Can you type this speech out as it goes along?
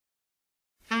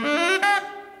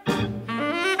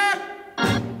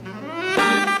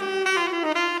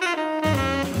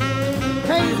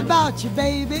about you,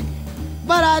 baby,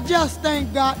 but I just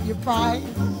ain't got your price.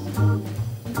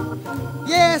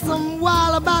 Yes, I'm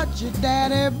wild about you,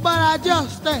 daddy, but I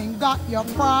just ain't got your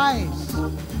price.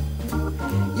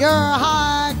 You're a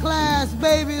high class,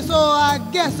 baby, so I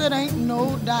guess it ain't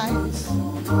no dice.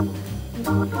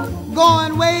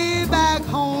 Going way back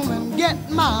home and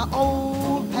get my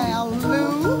old pal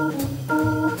Lou.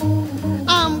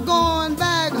 I'm going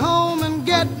back home and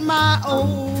get my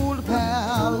old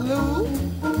pal Lou.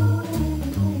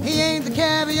 He ain't the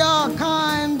caviar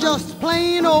kind, just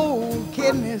plain old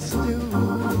kidney stew.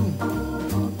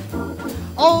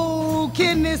 Old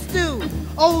kidney stew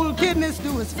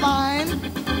is fine.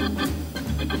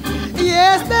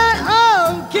 Yes, that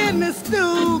old kidney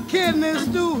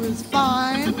stew is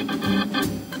fine.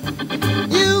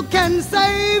 You can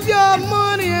save your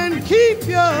money and keep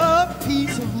your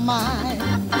peace of mind.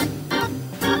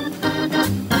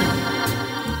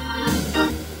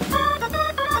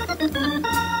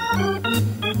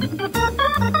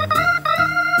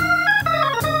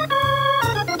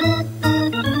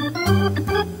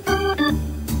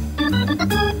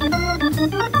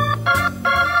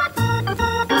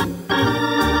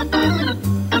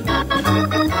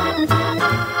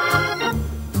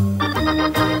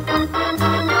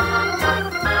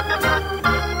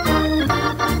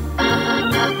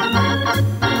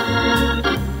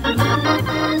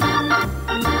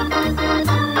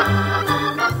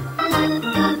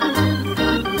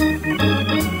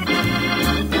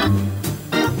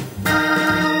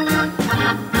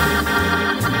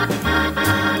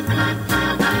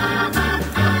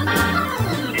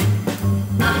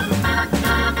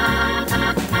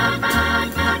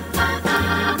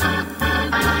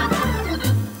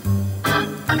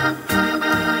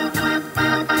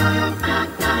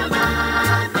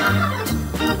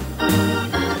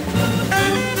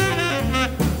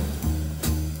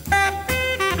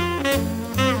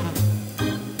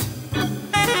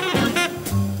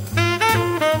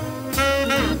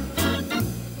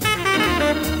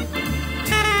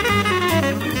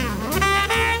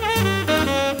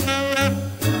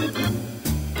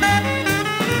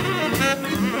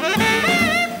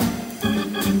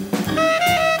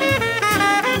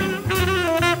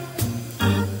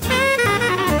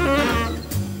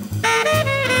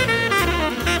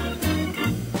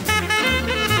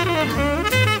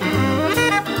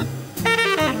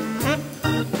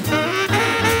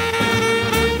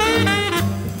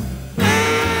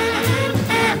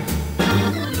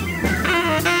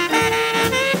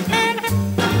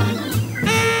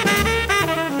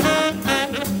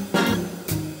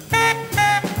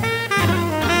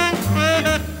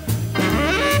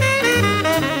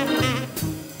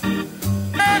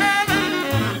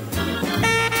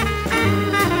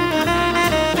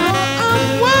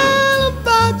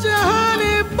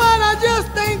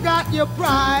 Your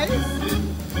price.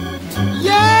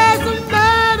 Yes, I'm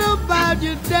mad about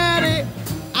you, daddy.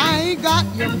 I ain't got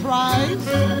your price.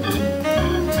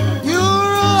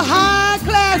 You're a high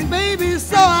class baby,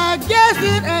 so I guess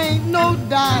it ain't no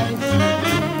dice.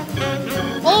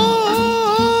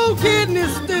 Oh, kidney